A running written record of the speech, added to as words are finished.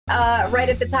Right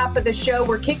at the top of the show,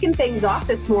 we're kicking things off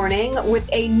this morning with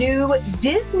a new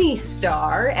Disney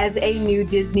star, as a new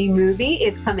Disney movie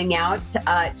is coming out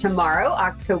tomorrow,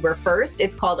 October 1st.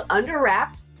 It's called Under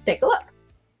Wraps. Take a look.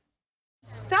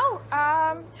 So,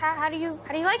 how do you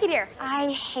like it here?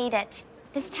 I hate it.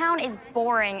 This town is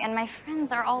boring, and my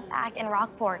friends are all back in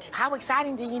Rockport. How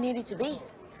exciting do you need it to be?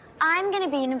 I'm gonna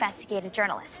be an investigative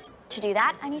journalist. To do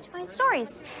that, I need to find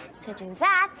stories. To do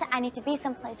that, I need to be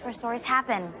someplace where stories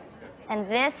happen. And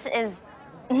this is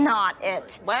not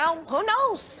it. Well, who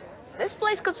knows? This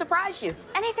place could surprise you.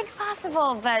 Anything's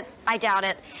possible, but I doubt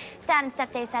it. Dad and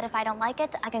Steph Day said if I don't like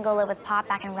it, I can go live with Pop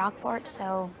back in Rockport,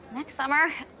 so next summer,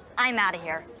 I'm out of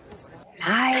here.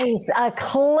 Nice. A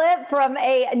clip from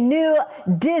a new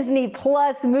Disney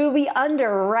Plus movie,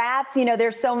 Under Wraps. You know,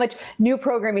 there's so much new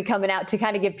programming coming out to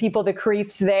kind of give people the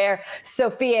creeps there.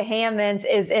 Sophia Hammonds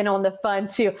is in on the fun,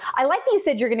 too. I like that you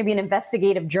said you're going to be an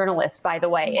investigative journalist, by the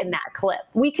way, in that clip.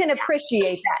 We can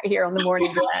appreciate that here on the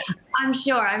Morning Blend. I'm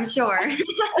sure.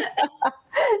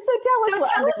 So tell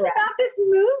us about this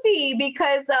movie,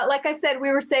 because like I said, we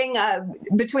were saying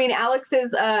between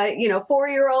Alex's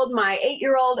 4-year-old, my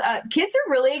 8-year-old, kids are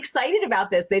really excited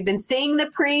about this. They've been seeing the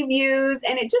previews,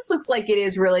 and it just looks like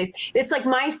it's like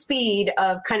my speed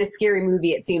of kind of scary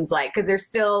movie, it seems like, because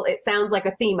it sounds like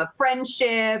a theme of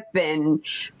friendship and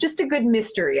just a good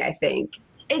mystery, I think.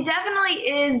 It definitely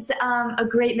is a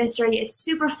great mystery. It's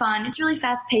super fun. It's really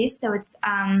fast paced, so it's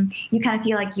you kind of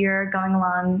feel like you're going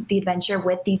along the adventure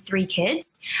with these 3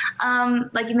 kids.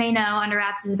 Like you may know, Under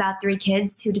Wraps is about 3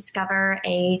 kids who discover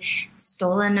a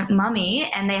stolen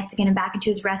mummy, and they have to get him back into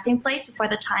his resting place before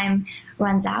the time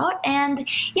runs out. And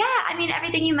yeah, I mean,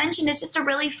 everything you mentioned is just a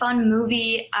really fun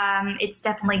movie. It's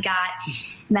definitely got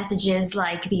messages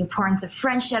like the importance of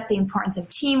friendship, the importance of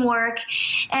teamwork.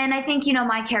 And I think,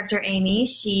 my character, Amy,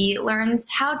 she learns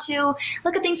how to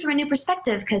look at things from a new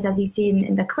perspective, because as you see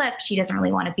in the clip, she doesn't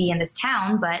really want to be in this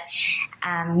town. But,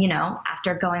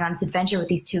 after going on this adventure with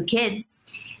these 2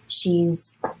 kids,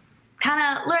 she's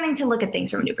kind of learning to look at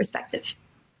things from a new perspective.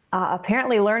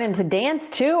 Apparently learning to dance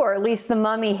too, or at least the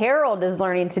mummy Harold is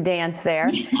learning to dance there.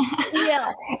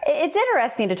 Yeah, it's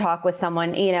interesting to talk with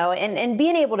someone, and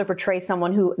being able to portray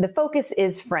someone who the focus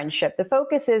is friendship. The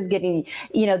focus is getting,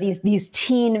 these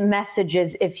teen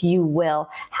messages, if you will.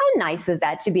 How nice is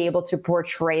that to be able to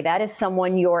portray that as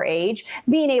someone your age,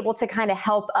 being able to kind of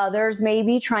help others,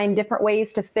 maybe trying different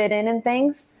ways to fit in and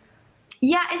things?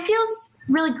 Yeah, it feels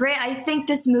really great. I think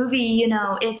this movie,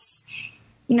 it's,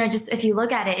 just if you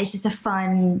look at it, it's just a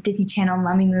fun Disney Channel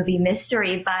mummy movie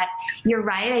mystery. But you're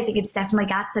right. I think it's definitely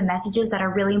got some messages that are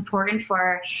really important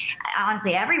for,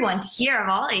 honestly, everyone to hear of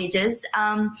all ages.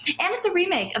 And it's a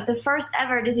remake of the first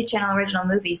ever Disney Channel original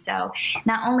movie. So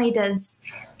not only does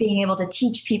being able to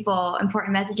teach people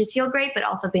important messages feel great, but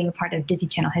also being a part of Disney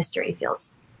Channel history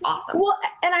feels awesome. Well,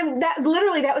 and that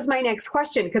was my next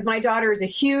question, because my daughter is a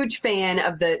huge fan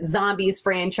of the Zombies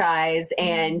franchise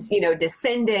and,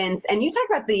 Descendants. And you talk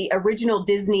about the original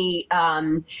Disney,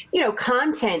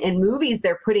 content and movies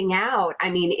they're putting out. I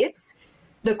mean,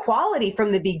 the quality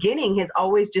from the beginning has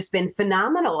always just been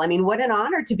phenomenal. I mean, what an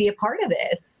honor to be a part of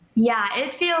this. Yeah,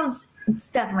 it's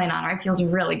definitely an honor. It feels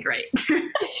really great.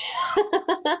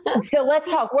 So let's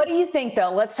talk. What do you think,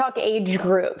 though? Let's talk age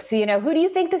groups. Who do you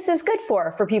think this is good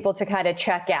for people to kind of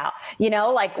check out?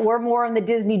 Like we're more on the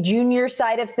Disney Junior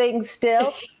side of things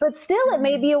still, but still it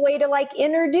may be a way to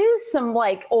introduce some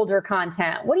older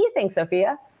content. What do you think,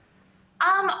 Sophia?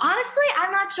 Honestly,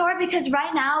 I'm not sure, because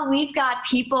right now we've got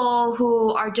people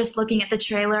who are just looking at the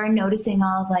trailer and noticing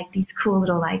all of these cool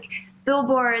little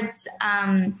billboards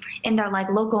in their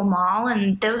local mall,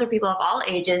 and those are people of all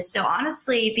ages. So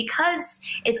honestly, because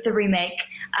it's the remake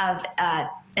of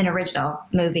an original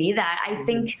movie, that I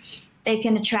think they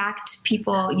can attract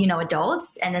people,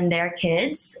 adults and then their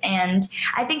kids. And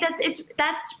I think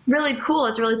that's really cool.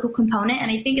 It's a really cool component.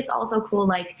 And I think it's also cool,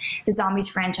 the Zombies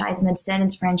franchise and the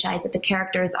Descendants franchise, that the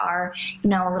characters are, a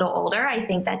little older. I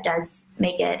think that does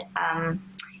make it,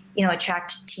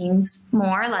 attract teens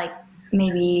more,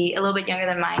 maybe a little bit younger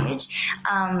than my age.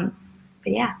 But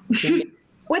yeah.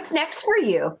 What's next for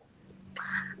you?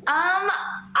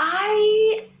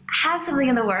 I have something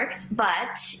in the works,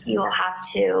 but we'll have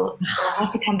to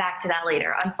come back to that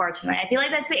later, unfortunately. I feel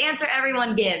like that's the answer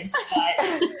everyone gives.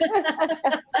 But.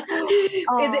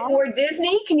 Is it more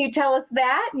Disney? Can you tell us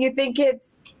that? You think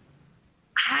it's...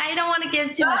 I don't want to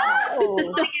give too much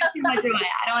away.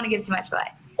 I don't want to give too much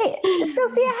away. Hey,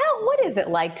 Sophia, what is it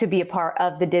like to be a part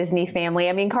of the Disney family?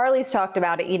 I mean, Carly's talked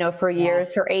about it, for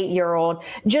years. Her 8-year-old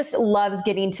just loves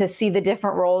getting to see the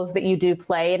different roles that you do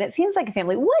play. And it seems like a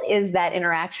family. What is that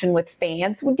interaction with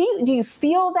fans? Do you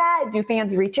feel that? Do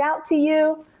fans reach out to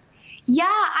you? Yeah,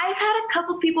 I've had a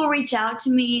couple people reach out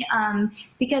to me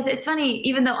because it's funny,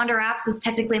 even though Under Wraps was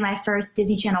technically my first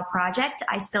Disney Channel project,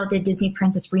 I still did Disney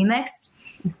Princess Remixed,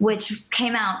 which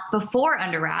came out before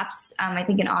Under Wraps, I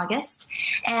think in August.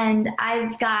 And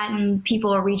I've gotten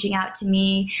people reaching out to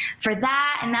me for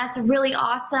that, and that's really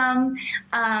awesome.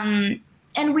 And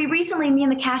we recently, me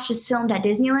and the cast just filmed at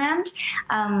Disneyland,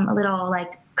 a little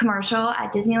commercial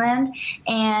at Disneyland,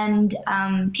 and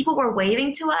people were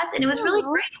waving to us, and it was really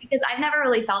great because I've never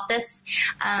really felt this,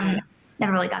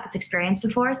 never really got this experience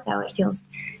before, so it's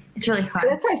really fun.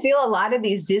 That's why I feel a lot of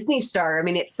these Disney Star. I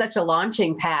mean, it's such a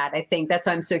launching pad. I think that's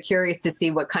why I'm so curious to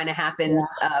see what kind of happens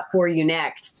for you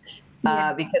next,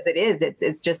 because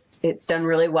it's done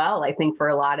really well. I think for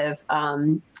a lot of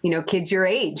kids your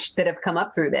age that have come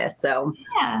up through this. So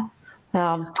yeah.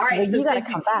 All right, so you got to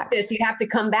come back. You have to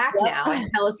come back now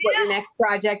and tell us what your next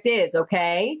project is,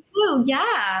 okay? Oh,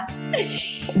 yeah.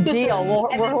 Deal.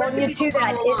 We're holding you to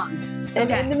that. And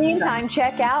in the meantime,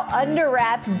 check out Under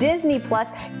Wraps Disney Plus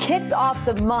kicks off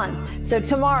the month. So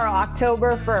tomorrow,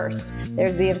 October 1st.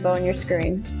 There's the info on your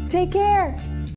screen. Take care.